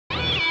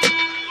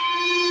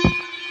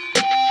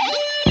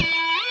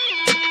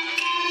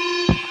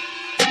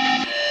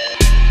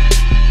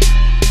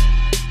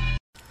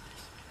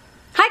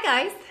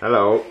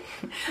Hello.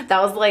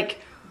 That was like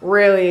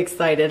really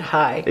excited.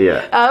 Hi.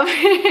 Yeah.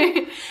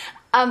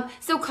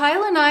 So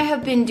Kyle and I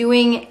have been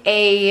doing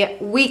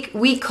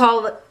we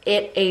call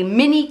it a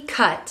mini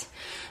cut.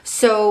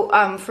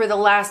 So for the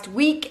last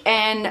week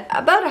and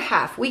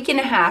about week and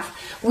a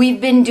half, we've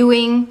been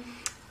doing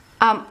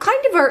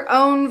kind of our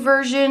own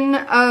version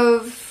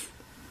of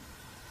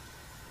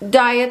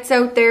diets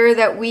out there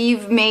that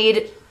we've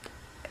made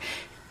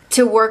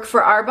to work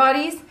for our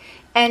bodies.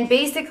 And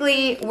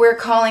basically we're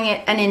calling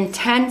it an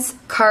intense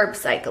carb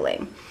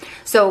cycling.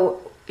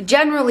 So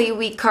generally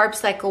we carb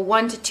cycle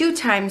 1 to 2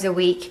 times a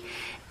week,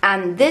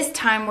 and this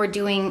time we're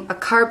doing a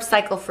carb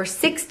cycle for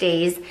 6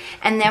 days,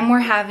 and then we're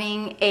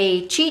having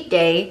a cheat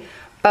day,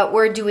 but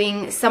we're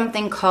doing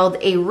something called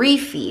a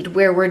refeed,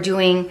 where we're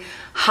doing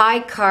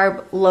high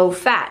carb, low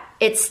fat.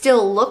 It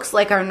still looks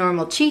like our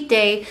normal cheat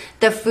day,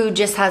 the food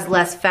just has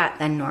less fat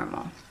than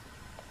normal.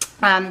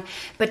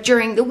 But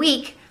during the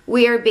week,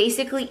 we are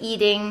basically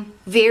eating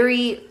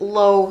very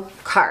low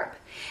carb.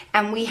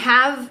 And we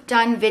have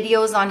done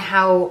videos on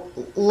how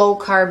low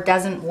carb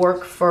doesn't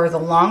work for the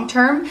long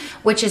term,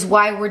 which is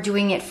why we're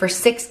doing it for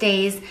 6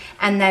 days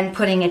and then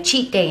putting a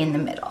cheat day in the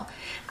middle.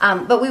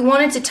 But we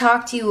wanted to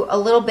talk to you a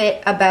little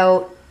bit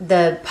about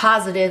the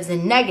positives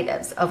and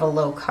negatives of a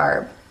low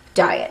carb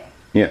diet.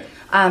 Yeah.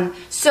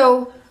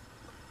 So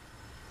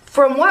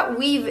from what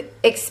we've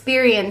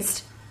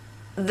experienced,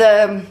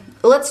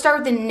 let's start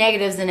with the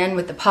negatives and end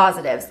with the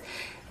positives.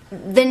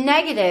 The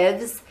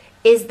negatives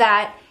is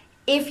that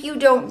if you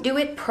don't do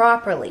it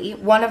properly,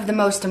 one of the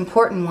most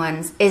important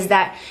ones is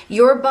that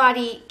your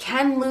body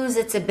can lose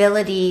its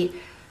ability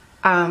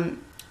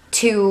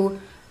to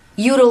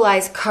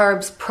utilize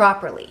carbs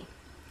properly,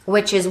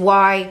 which is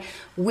why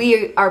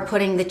we are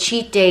putting the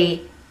cheat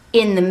day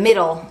in the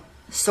middle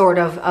sort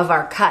of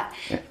our cut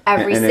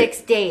every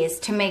 6 days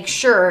to make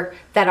sure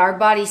that our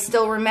body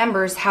still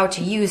remembers how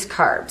to use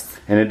carbs.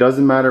 And it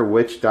doesn't matter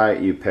which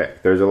diet you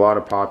pick. There's a lot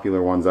of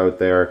popular ones out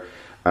there.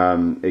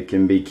 It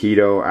can be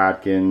keto,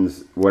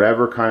 Atkins,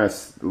 whatever kind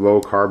of low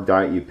carb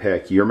diet you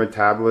pick, your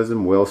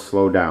metabolism will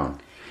slow down.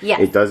 Yes.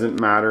 It doesn't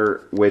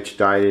matter which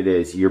diet it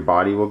is. Your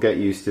body will get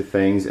used to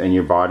things, and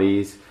your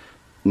body's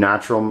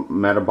natural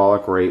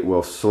metabolic rate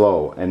will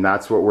slow. And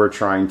that's what we're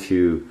trying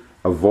to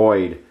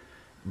avoid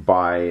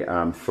by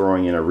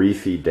throwing in a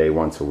refeed day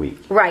once a week.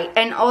 Right.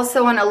 And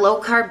also on a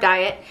low carb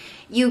diet,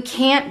 you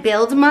can't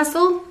build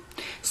muscle.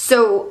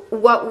 So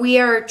what we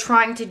are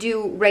trying to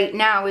do right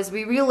now is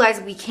we realize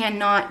we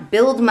cannot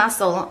build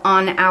muscle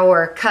on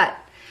our cut,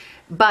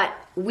 but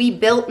we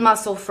built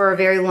muscle for a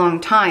very long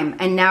time,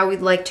 and now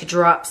we'd like to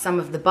drop some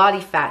of the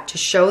body fat to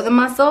show the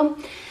muscle.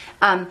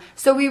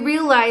 So we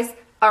realize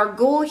our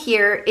goal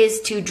here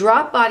is to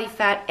drop body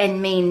fat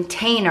and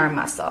maintain our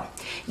muscle.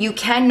 You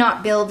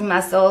cannot build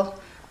muscle.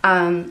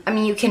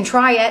 You can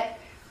try it,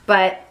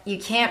 but you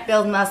can't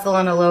build muscle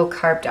on a low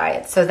carb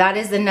diet. So that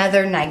is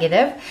another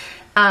negative.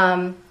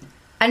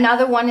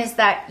 Another one is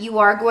that you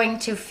are going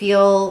to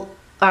feel,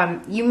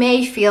 you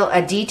may feel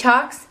a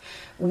detox.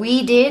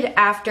 We did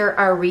after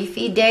our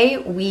refeed day,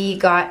 we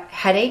got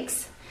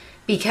headaches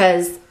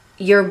because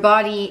your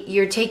body,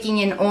 you're taking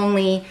in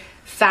only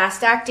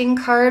fast acting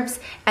carbs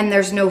and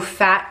there's no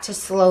fat to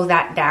slow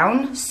that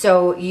down.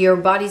 So your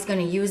body's going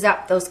to use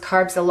up those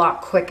carbs a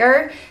lot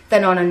quicker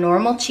than on a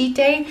normal cheat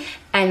day.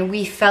 And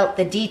we felt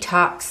the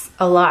detox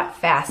a lot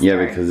faster.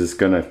 Yeah, because it's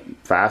going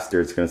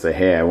to say,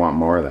 hey, I want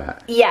more of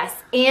that. Yes,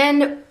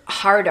 and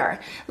harder.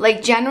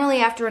 Like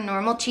generally after a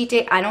normal cheat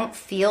day, I don't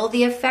feel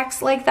the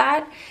effects like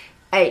that.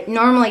 I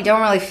normally don't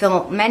really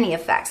feel many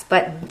effects,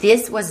 but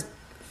this was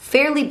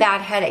fairly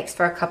bad headaches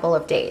for a couple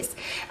of days.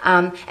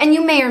 And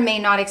you may or may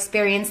not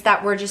experience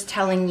that. We're just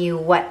telling you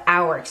what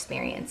our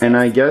experience is. And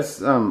I guess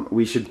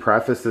we should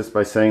preface this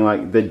by saying,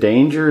 like, the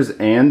dangers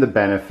and the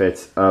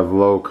benefits of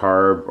low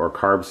carb or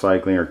carb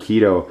cycling or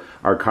keto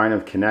are kind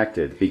of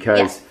connected,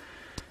 because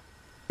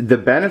the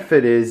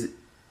benefit is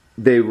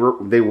they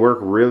work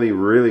really,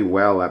 really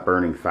well at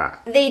burning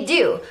fat. They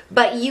do,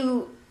 but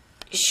you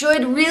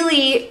should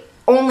really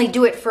only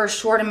do it for a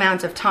short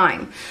amount of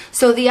time.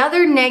 So the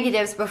other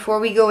negatives before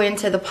we go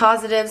into the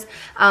positives,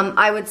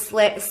 I would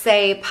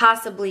say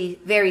possibly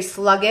very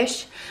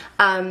sluggish,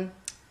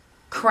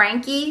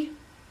 crankiness,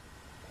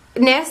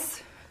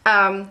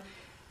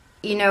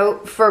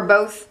 for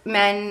both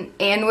men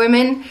and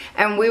women.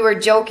 And we were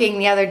joking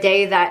the other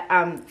day that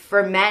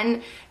for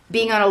men,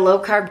 being on a low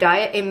carb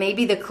diet, it may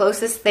be the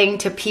closest thing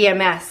to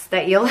PMS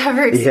that you'll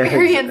ever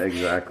experience. Yeah,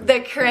 exactly. The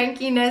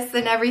crankiness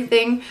and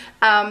everything.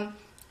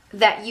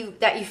 That you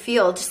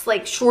feel, just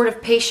like short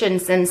of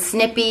patience and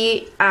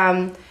snippy,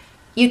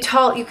 you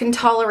can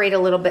tolerate a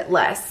little bit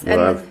less. A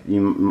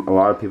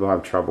lot of people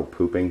have trouble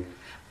pooping.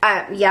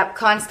 Yep,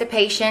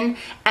 constipation.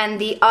 And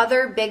the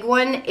other big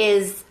one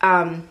is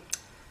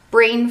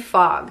brain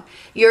fog.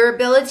 Your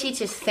ability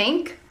to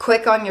think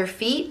quick on your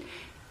feet,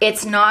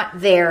 it's not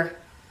there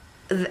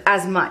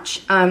as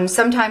much.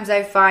 Sometimes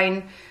I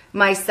find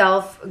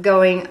myself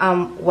going,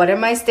 what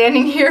am I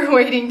standing here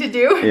waiting to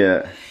do?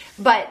 Yeah.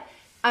 But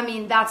I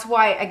mean, that's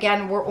why,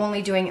 again, we're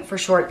only doing it for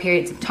short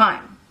periods of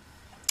time.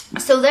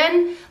 So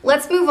then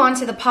let's move on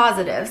to the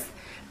positives.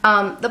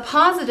 The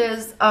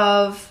positives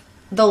of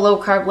the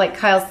low carb, like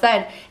Kyle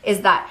said,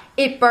 is that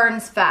it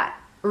burns fat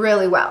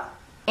really well.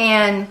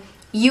 And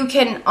you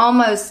can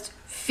almost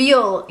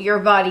feel your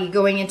body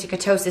going into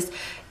ketosis.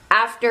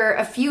 After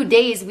a few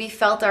days, we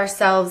felt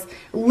ourselves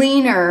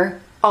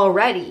leaner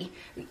already.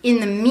 In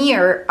the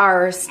mirror,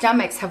 our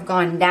stomachs have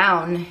gone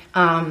down.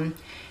 I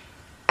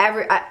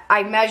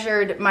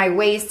measured my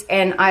waist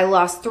and I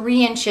lost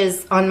 3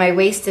 inches on my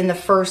waist in the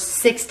first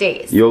 6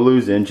 days. You'll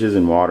lose inches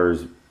in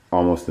waters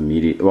almost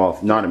immediately. Well,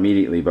 not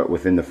immediately, but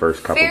within the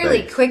first couple days.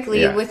 Fairly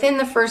quickly. Yeah. Within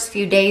the first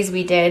few days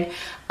we did.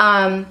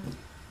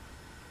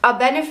 A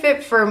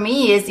benefit for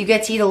me is you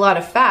get to eat a lot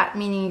of fat,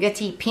 meaning you get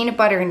to eat peanut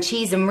butter and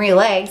cheese and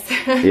real eggs.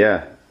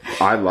 Yeah.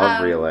 I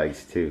love real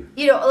eggs too.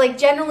 You know, like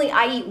generally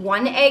I eat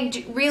 1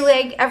 real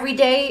egg every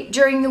day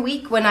during the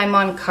week when I'm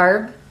on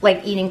carb,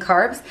 like eating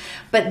carbs.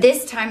 But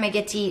this time I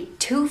get to eat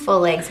 2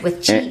 full eggs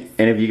with cheese.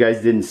 And if you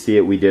guys didn't see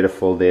it, we did a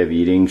full day of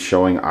eating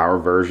showing our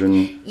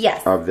version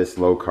of this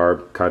low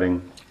carb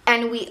cutting.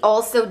 And we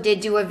also did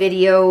do a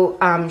video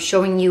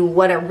showing you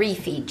what a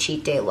refeed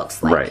cheat day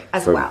looks like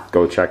as well.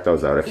 Go check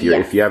those out. If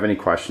you have any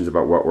questions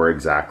about what we're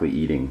exactly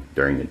eating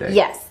during the day.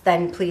 Yes,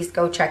 then please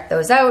go check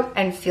those out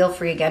and feel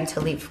free again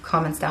to leave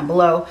comments down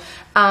below.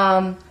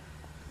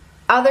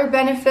 Other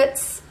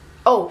benefits.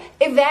 Oh,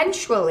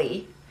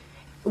 eventually,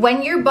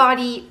 when your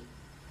body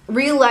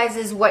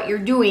realizes what you're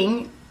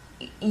doing,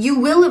 you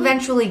will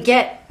eventually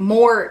get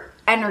more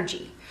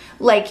energy.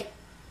 Like,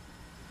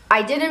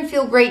 I didn't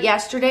feel great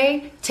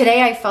yesterday.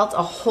 Today I felt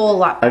a whole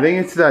lot better. I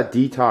think it's that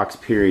detox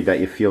period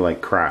that you feel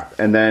like crap.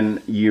 And then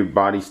your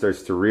body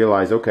starts to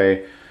realize,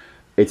 okay,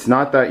 it's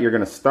not that you're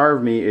going to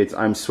starve me. It's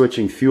I'm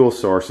switching fuel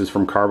sources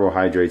from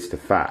carbohydrates to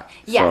fat.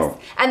 Yes.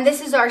 And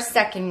this is our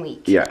second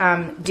week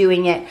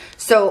doing it.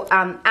 So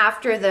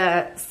after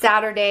the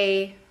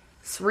Saturday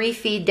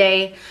refeed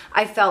day,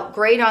 I felt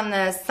great on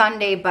the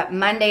Sunday, but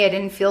Monday I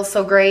didn't feel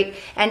so great,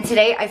 and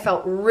today I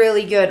felt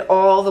really good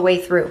all the way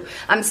through.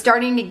 I'm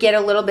starting to get a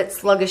little bit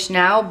sluggish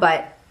now,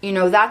 but you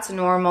know, that's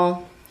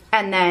normal.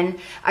 And then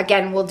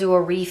again, we'll do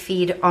a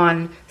refeed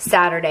on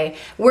Saturday.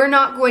 We're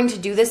not going to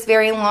do this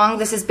very long.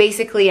 This is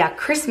basically a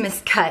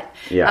Christmas cut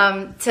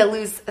to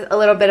lose a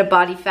little bit of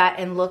body fat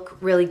and look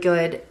really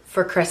good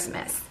for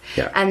Christmas.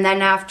 And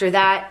then after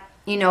that,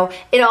 you know,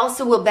 it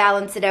also will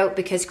balance it out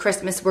because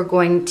Christmas we're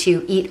going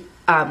to eat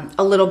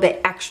a little bit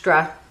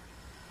extra,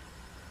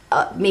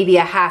 maybe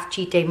a half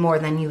cheat day more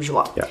than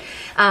usual.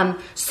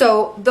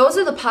 So those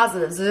are the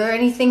positives. Is there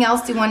anything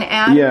else you want to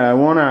add? Yeah, I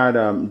want to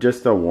add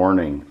just a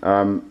warning.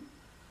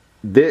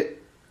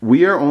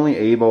 We are only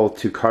able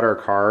to cut our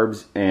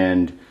carbs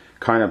and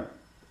kind of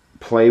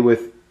play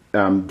with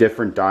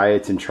different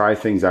diets and try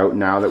things out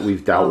now that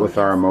we've dealt with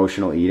our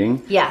emotional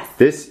eating. Yes.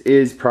 This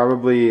is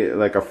probably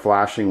like a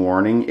flashing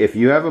warning. If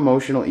you have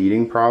emotional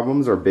eating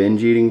problems or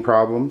binge eating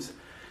problems,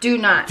 do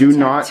not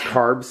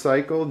carb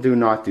cycle, do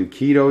not do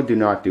keto, do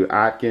not do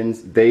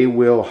Atkins. They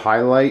will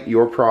highlight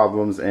your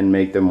problems and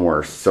make them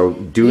worse. So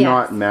do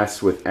not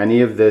mess with any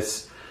of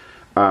this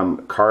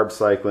carb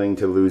cycling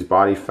to lose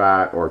body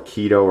fat or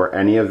keto or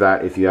any of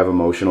that if you have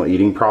emotional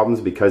eating problems,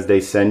 because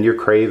they send your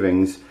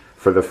cravings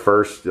for the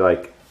first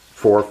like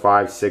 4,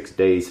 5, 6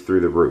 days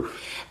through the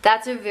roof.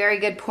 That's a very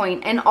good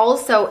point. And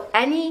also,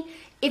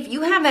 if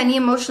you have any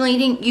emotional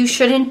eating, you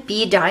shouldn't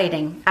be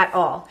dieting at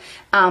all.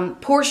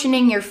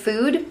 Portioning your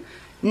food,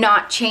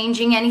 not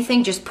changing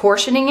anything, just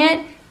portioning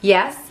it,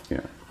 yes.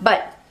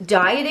 But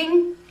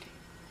dieting,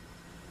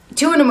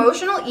 to an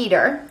emotional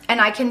eater, and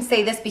I can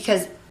say this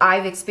because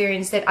I've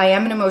experienced it, I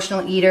am an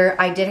emotional eater.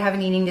 I did have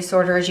an eating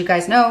disorder, as you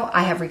guys know.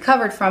 I have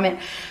recovered from it.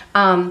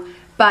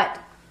 But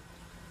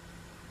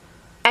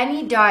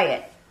any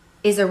diet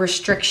is a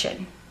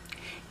restriction.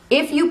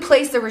 If you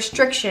place a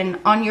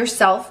restriction on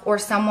yourself or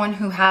someone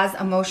who has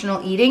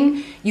emotional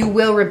eating, you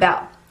will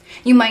rebel.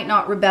 You might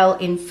not rebel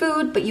in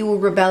food, but you will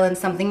rebel in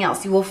something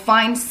else. You will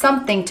find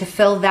something to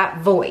fill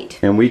that void.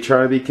 And we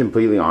try to be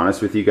completely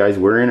honest with you guys.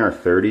 We're in our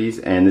 30s,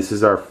 and this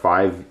is our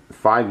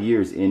five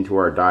years into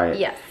our diet.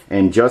 Yes.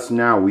 And just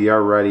now, we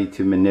are ready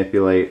to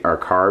manipulate our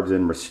carbs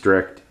and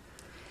restrict.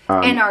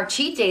 And our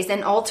cheat days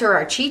and alter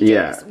our cheat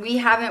days.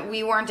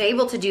 We weren't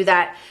able to do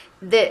that.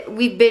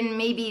 We've been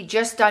maybe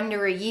just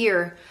under a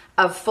year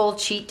of full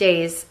cheat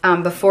days.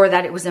 Before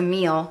that, it was a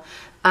meal.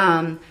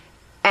 And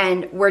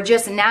we're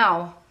just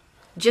now,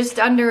 just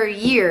under a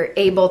year,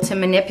 able to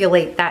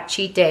manipulate that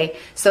cheat day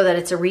so that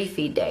it's a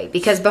refeed day.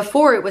 Because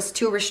before, it was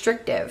too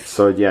restrictive.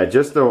 So yeah,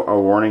 just a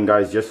warning,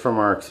 guys, just from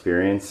our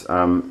experience,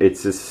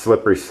 it's a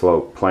slippery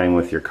slope playing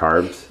with your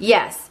carbs.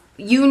 Yes.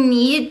 You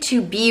need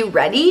to be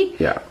ready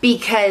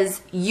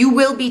because you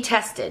will be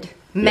tested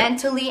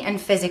mentally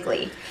and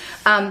physically.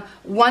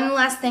 One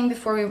last thing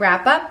before we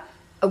wrap up,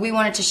 we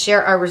wanted to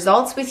share our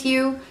results with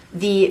you.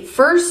 The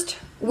first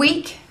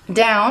week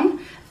down,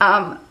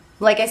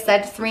 like I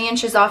said, 3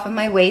 inches off of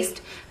my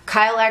waist.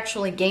 Kyle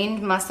actually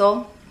gained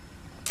muscle.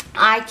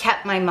 I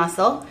kept my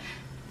muscle.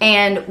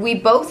 And we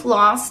both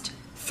lost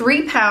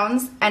 3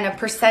 pounds and a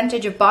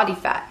percentage of body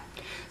fat.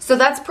 So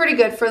that's pretty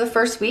good for the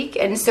first week.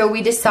 And so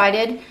we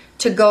decided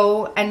to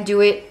go and do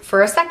it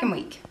for a second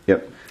week.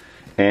 Yep.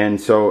 And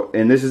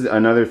this is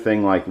another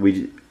thing, like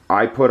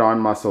I put on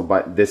muscle,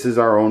 but this is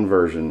our own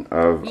version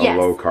of a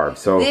low carb.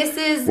 So this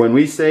is when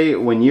we say,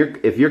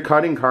 if you're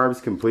cutting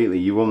carbs completely,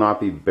 you will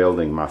not be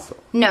building muscle.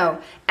 No.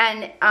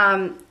 And,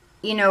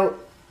 you know,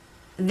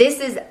 this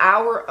is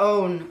our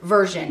own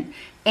version.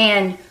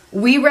 And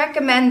we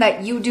recommend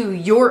that you do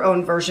your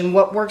own version,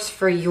 what works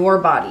for your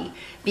body.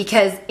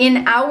 Because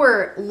in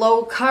our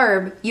low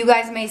carb, you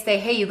guys may say,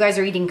 hey, you guys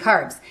are eating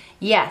carbs.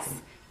 Yes,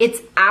 it's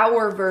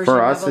our version of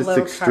a low carb. For us, it's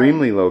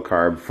extremely low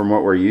carb from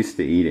what we're used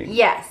to eating.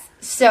 Yes.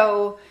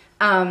 So,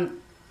 and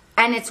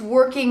it's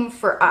working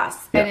for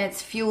us, and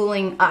it's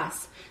fueling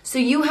us. So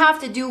you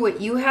have to do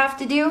what you have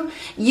to do.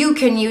 You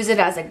can use it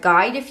as a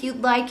guide if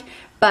you'd like,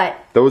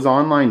 but those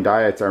online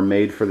diets are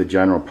made for the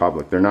general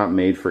public. They're not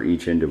made for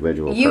each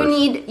individual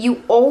person.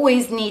 You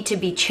always need to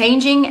be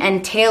changing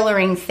and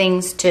tailoring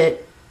things to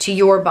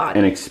your body.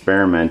 And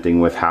experimenting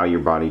with how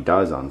your body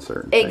does on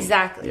certain things.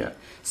 Exactly. Yeah.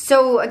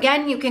 So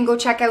again, you can go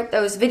check out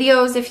those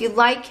videos if you'd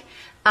like.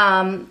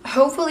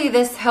 Hopefully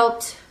this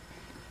helped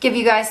give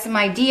you guys some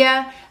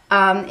idea.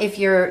 If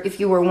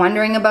you were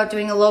wondering about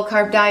doing a low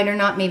carb diet or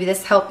not, maybe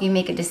this helped you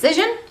make a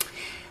decision.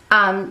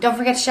 Don't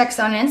forget to check us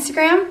on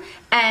Instagram,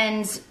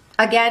 and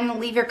again,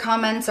 leave your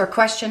comments or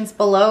questions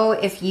below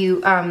if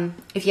you have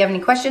any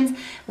questions.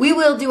 We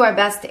will do our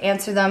best to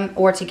answer them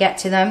or to get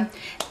to them.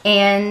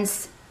 And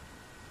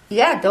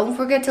yeah, don't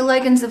forget to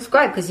like and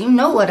subscribe, because you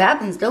know what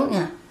happens, don't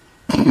you?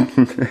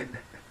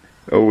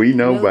 Oh, we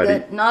know,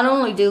 buddy. Not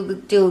only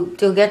do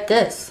get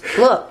this,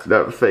 look.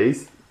 That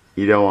face.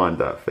 You don't want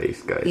that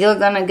face, guys. You're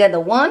gonna get a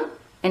 1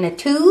 and a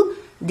 2.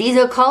 These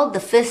are called the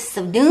fists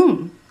of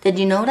doom. Did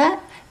you know that?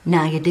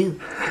 Now you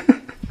do.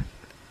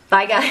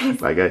 Bye, guys.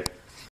 Bye, guys.